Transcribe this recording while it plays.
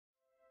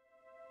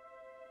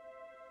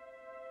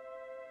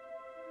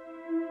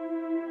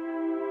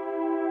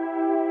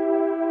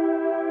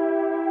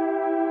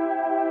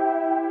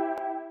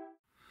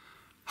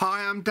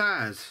I'm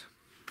Daz.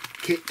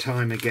 Kit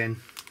time again.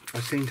 I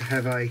seem to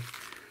have a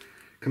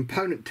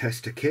component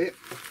tester kit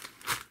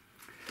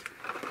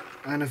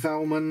and a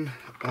Valmon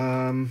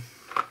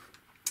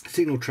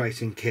signal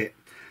tracing kit.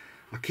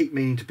 I keep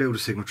meaning to build a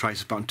signal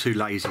tracer, but I'm too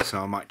lazy, so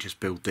I might just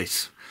build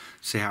this,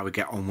 see how we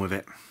get on with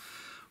it.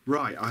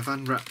 Right, I've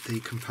unwrapped the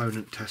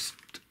component test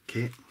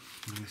kit,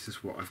 and this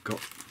is what I've got.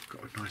 I've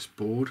got a nice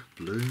board,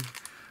 blue,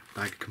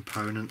 bag of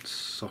components,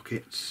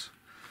 sockets.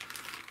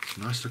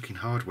 Some nice looking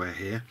hardware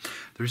here.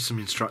 There is some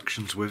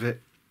instructions with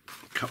it,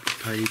 a couple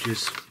of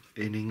pages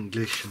in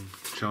English and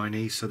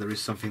Chinese, so there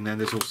is something there.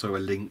 There's also a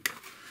link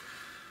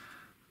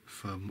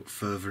for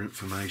further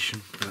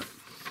information. But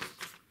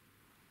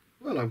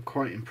well, I'm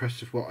quite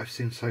impressed with what I've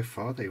seen so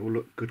far. They all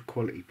look good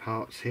quality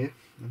parts here.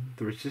 And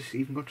the resist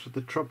even got to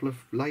the trouble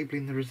of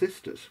labelling the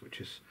resistors,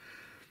 which is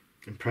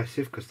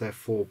impressive because they're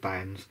 4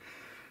 bands.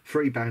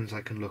 3 bands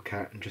I can look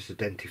at and just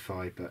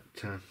identify, but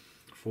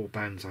 4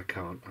 bands I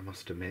can't, I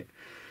must admit.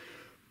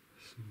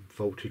 Some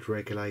voltage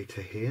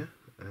regulator here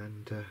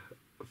and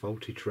a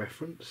voltage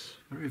reference.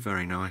 Very,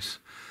 very nice.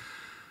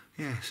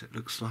 Yes, it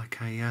looks like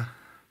a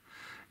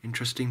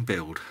interesting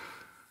build.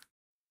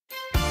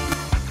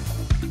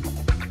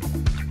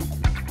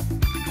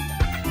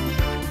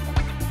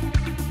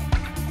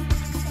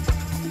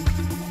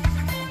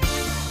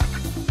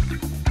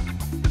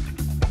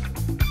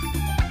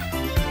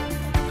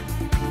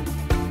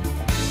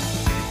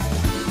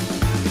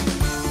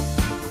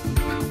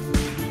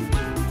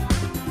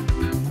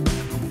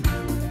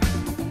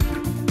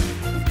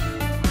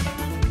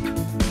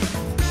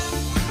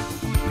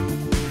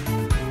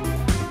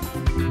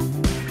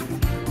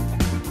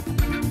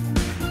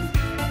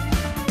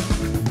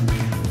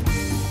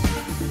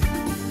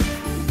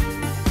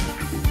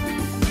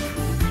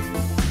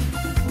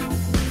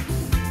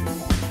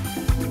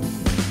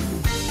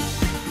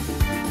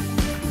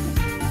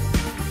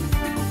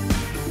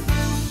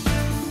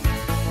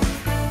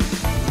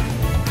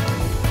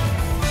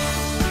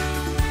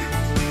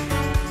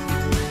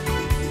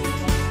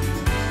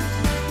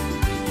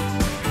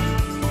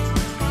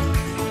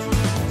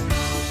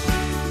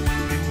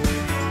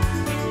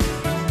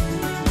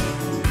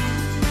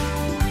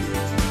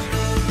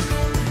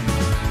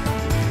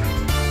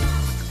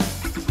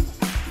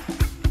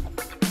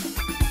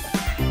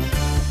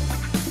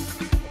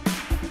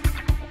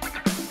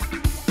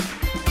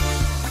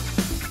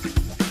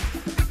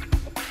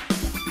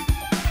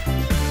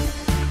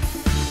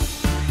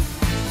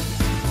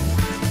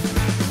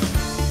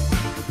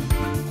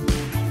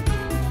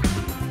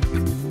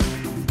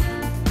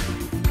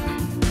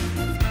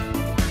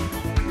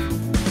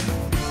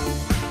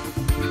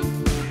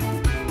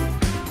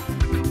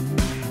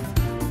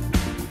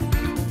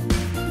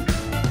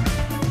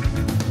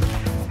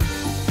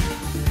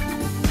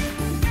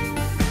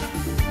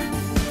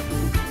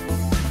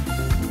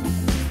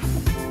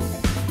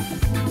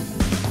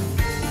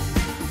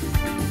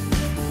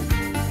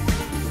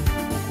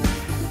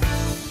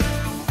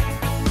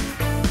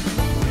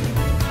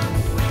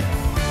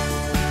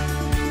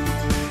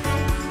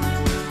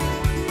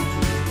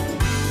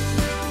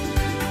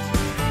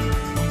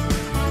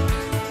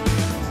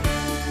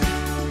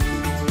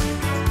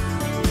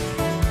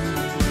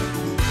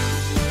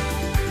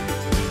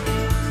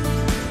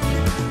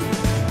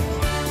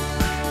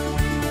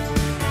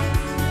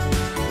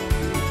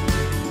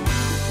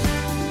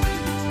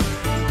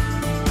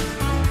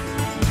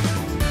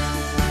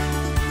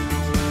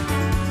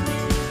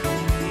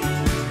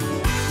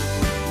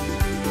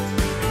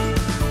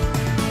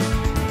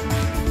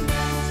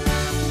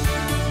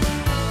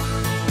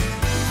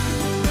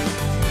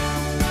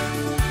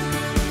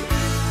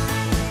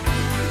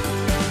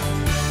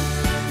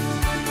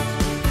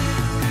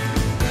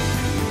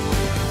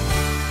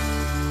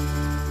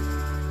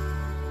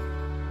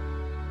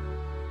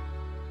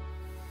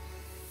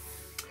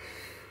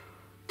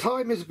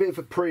 Time is a bit of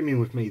a premium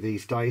with me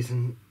these days,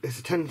 and there's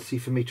a tendency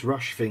for me to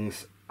rush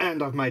things,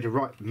 and I've made a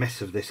right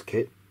mess of this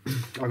kit.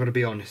 I've got to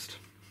be honest.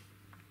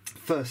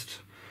 First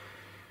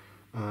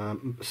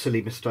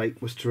silly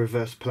mistake was to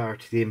reverse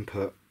polarity of the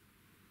input.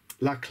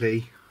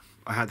 Luckily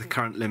I had the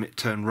current limit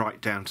turned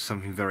right down to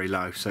something very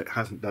low, so it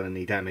hasn't done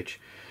any damage,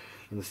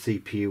 and the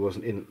CPU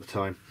wasn't in at the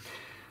time.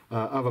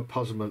 Other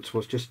puzzlements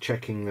was just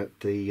checking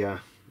that the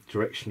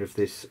direction of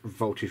this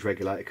voltage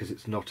regulator, because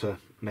it's not a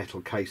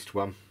metal cased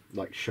one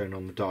like shown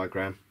on the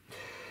diagram.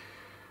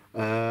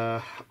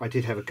 I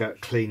did have a go at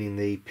cleaning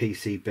the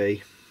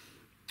PCB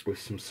with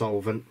some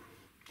solvent,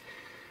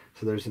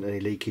 so there isn't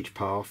any leakage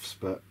paths,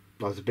 but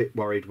I was a bit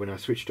worried when I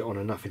switched it on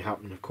and nothing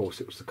happened. Of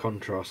course, it was the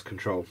contrast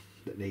control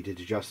that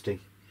needed adjusting.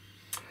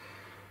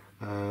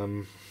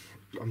 I'm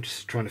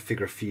just trying to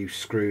figure a few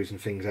screws and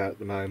things out at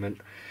the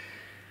moment.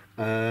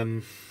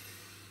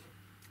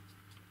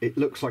 It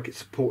looks like it's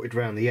supported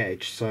around the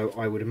edge, so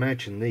I would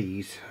imagine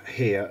these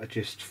here are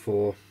just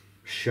for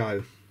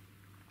show.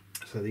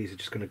 So these are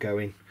just going to go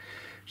in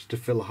just to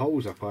fill the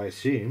holes up, I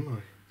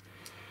assume.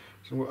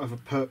 So what other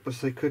purpose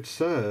they could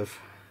serve.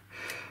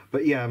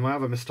 But yeah, my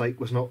other mistake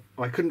was not,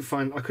 I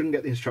couldn't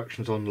get the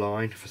instructions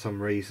online for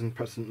some reason.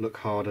 Perhaps it didn't look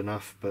hard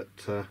enough, but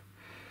I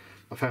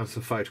found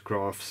some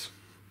photographs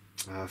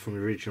from the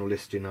original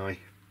listing I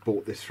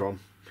bought this from,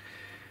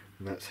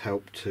 and that's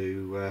helped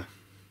to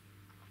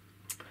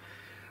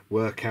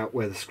work out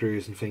where the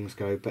screws and things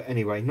go. But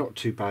anyway, not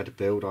too bad a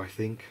build, I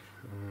think.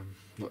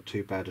 Not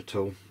too bad at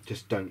all.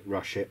 Just don't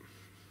rush it.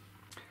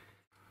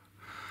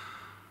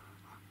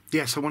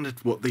 Yes, I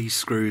wondered what these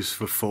screws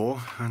were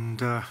for,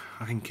 and I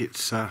think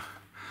it's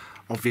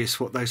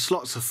obvious what those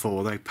slots are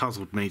for. They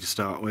puzzled me to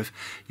start with.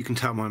 You can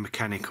tell my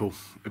mechanical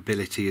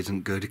ability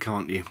isn't good,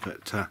 can't you?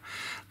 But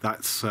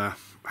that's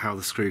how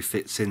the screw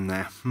fits in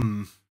there.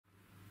 I'm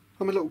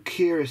a little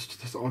curious to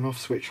this on-off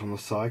switch on the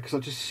side, because I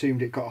just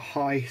assumed it got a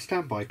high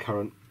standby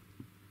current,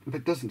 but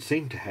it doesn't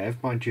seem to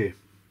have, mind you.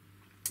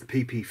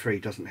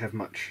 PP3 doesn't have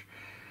much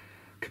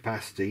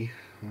capacity.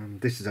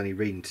 This is only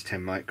reading to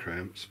 10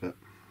 microamps, but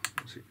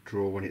what's it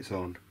draw when it's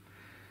on?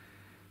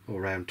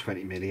 Around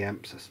 20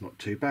 milliamps. That's not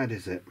too bad,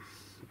 is it?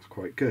 That's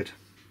quite good,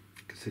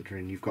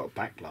 considering you've got a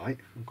backlight.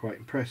 I'm quite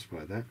impressed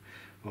by that.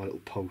 Oh, a little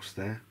pulse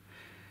there.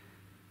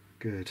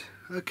 Good.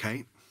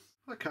 Okay,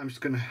 I'm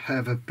just going to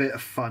have a bit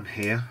of fun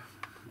here.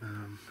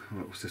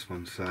 What was this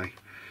one say?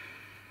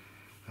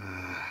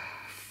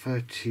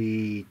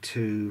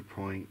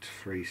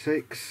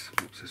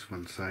 32.36. What's this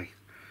one say?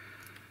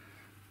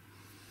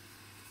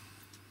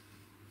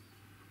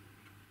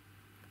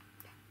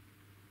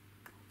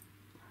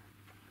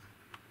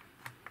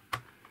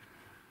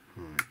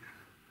 Right.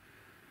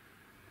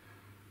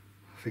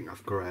 I think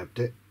I've grabbed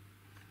it.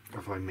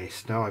 Have I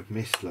missed? No, I've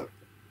missed. Look.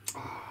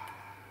 Oh,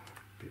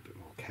 be a bit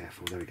more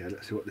careful. There we go.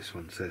 Let's see what this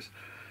one says.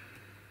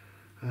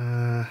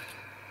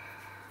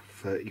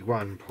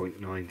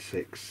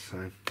 31.96.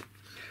 So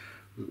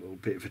a little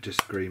bit of a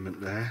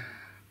disagreement there.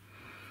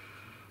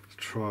 Let's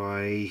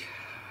try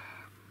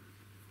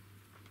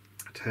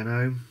 10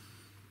 ohm.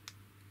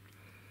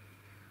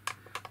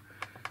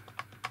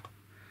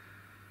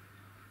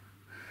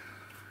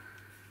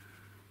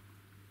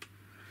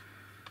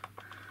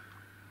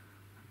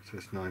 So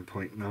it's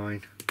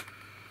 9.9.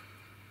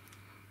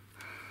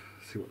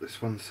 See what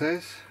this one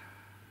says.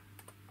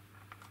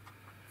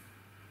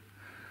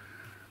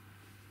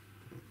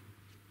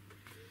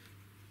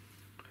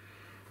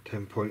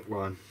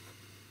 10.1.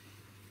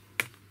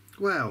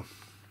 Well,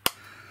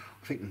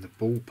 I think in the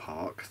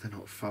ballpark they're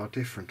not far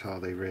different, are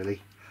they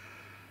really?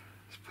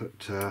 Let's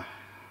put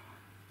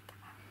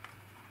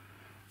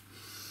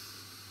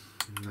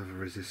another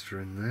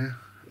resistor in there.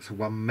 That's a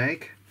 1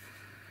 meg.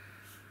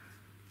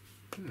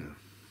 Oh.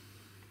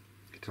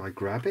 Did I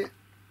grab it?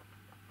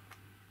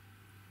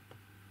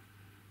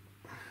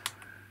 Oh,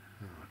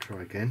 I'll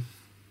try again.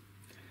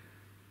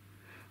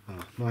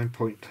 Oh, 9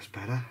 point, that's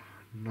better.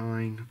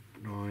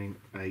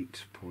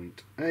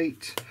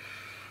 998.8.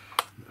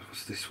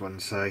 What's this one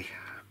say?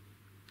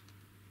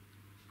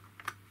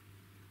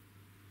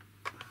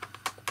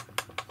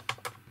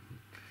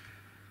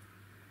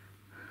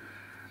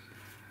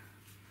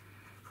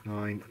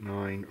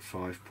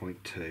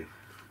 $995.2.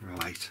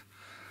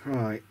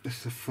 Right, this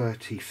is a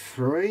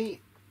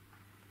 33.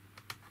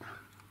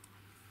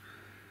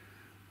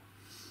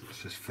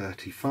 This is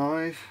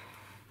 35.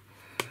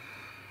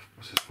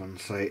 What's this one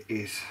say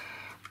is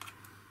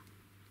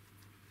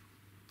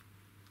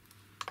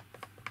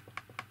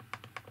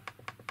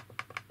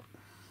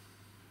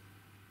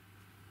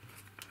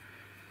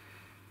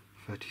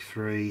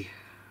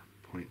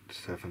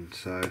 33.7,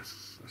 so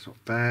that's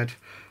not bad.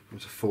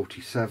 It's a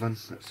 47.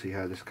 Let's see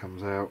how this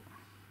comes out.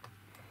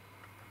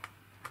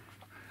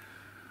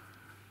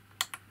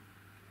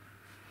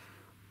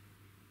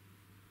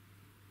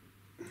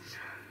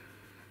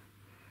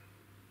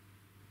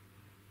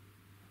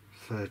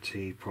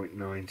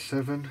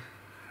 $30.97.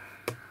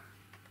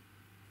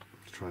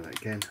 Let's try that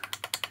again.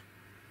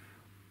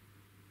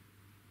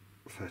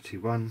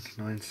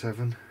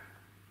 31.97.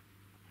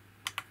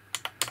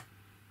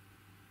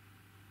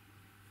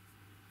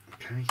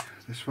 Okay,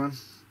 this one.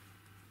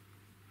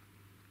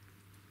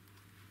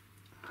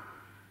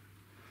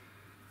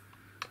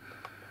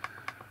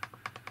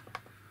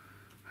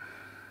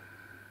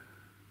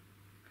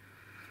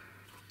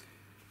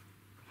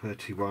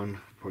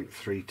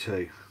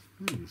 $31.32.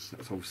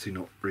 That's obviously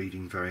not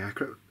reading very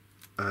accurate.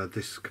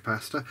 This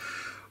capacitor.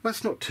 Well,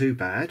 that's not too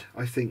bad,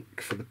 I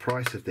think, for the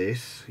price of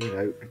this. You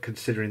know,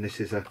 considering this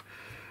is a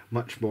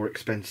much more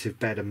expensive,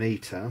 better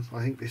meter,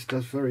 I think this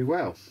does very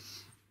well.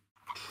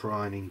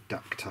 Try an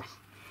inductor.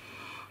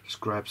 Just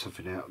grab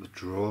something out of the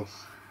drawer.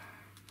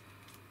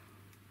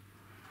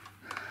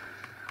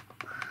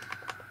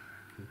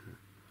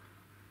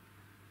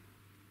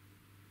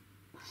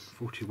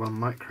 $41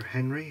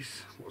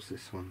 microhenries. What's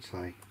this one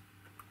say?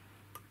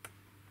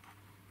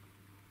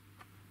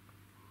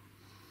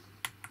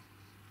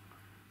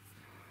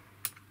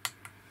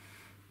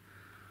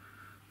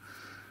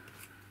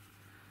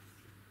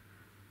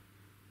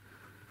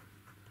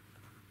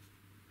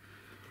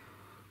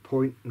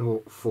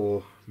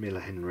 .04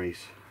 millihenries.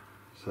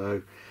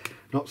 So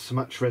not so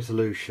much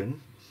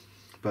resolution,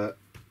 but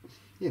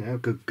you know, a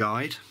good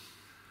guide.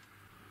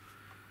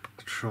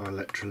 Try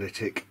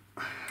electrolytic.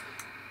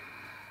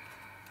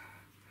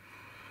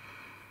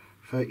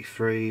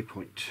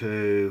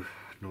 33.2,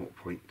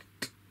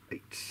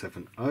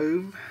 0.87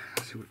 ohm.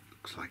 Let's see what it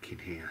looks like in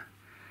here.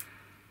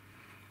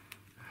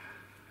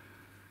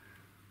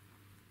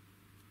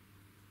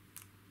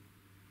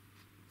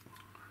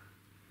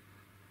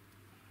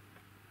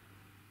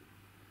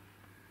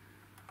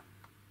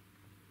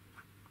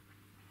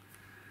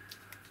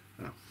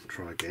 Oh,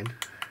 try again.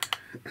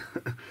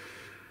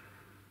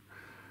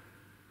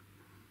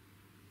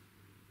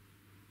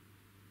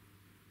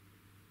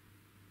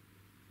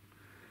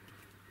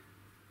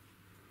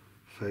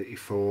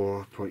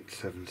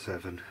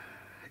 34.77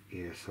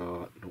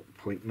 ESR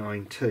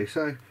 0.92.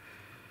 So,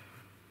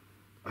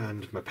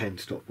 and my pen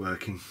stopped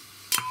working.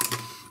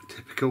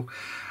 Typical.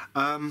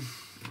 So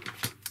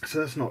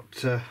that's not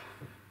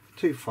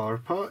too far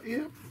apart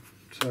yet.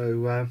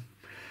 So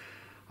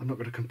I'm not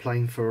going to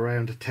complain for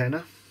around a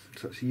tenner.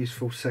 So it's a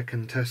useful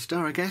second tester,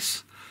 I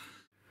guess.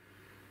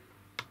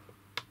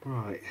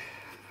 Right,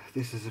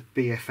 this is a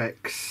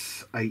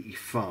BFX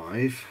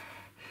 85.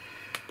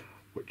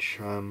 Which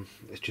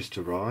has just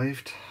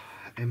arrived.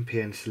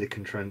 NPN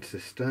silicon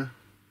transistor,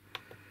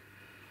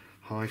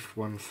 HIFE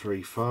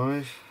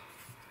 135.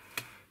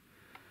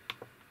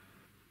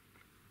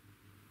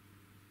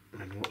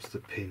 And what's the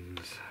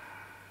pins?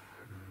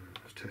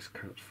 Test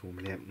current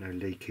formula, no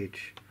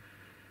leakage.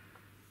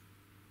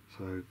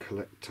 So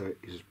collector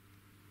is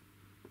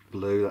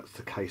blue, that's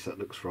the case, that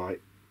looks right.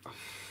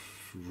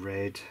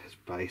 Red is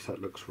base,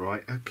 that looks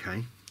right.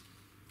 Okay,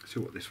 let's see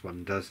what this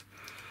one does.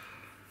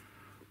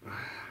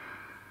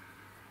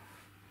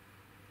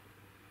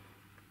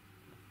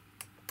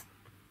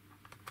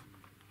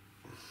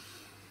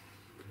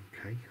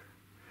 Okay,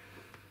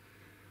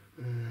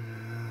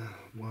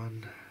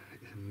 one is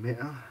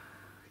emitter.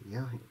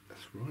 Yeah, I think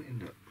that's right,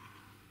 isn't it?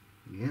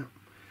 Yeah.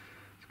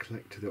 Let's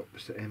collect to the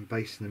opposite end,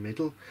 base in the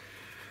middle.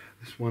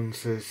 This one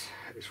says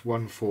it's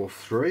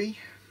 143,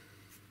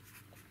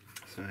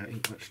 so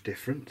ain't much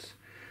difference.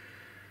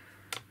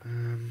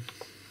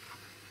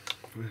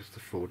 Where's the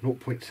forward?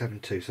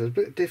 0.72, so there's a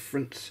bit of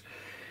difference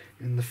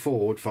in the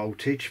forward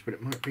voltage, but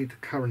it might be the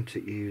current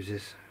it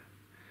uses.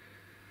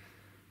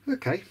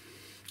 Okay.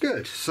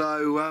 Good,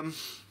 so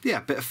yeah,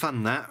 a bit of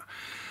fun that,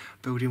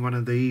 building one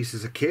of these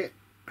as a kit.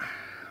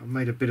 I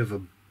made a bit of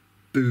a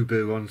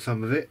boo-boo on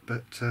some of it,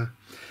 but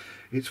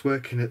it's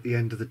working at the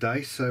end of the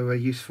day, so a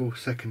useful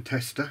second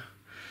tester.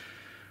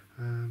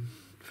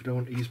 If I don't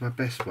want to use my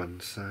best one,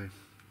 so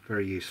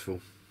very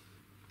useful.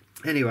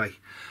 Anyway,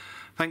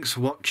 thanks for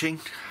watching,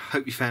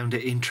 hope you found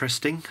it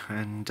interesting,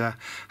 and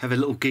have a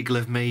little giggle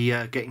of me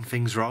getting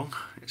things wrong.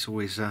 It's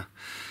always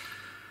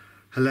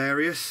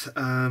hilarious.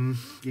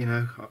 You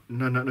know,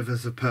 none of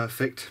us are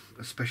perfect,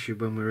 especially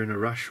when we're in a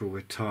rush or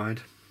we're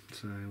tired.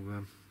 So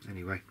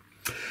anyway,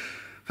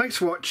 thanks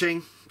for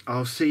watching.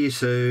 I'll see you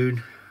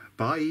soon.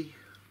 Bye.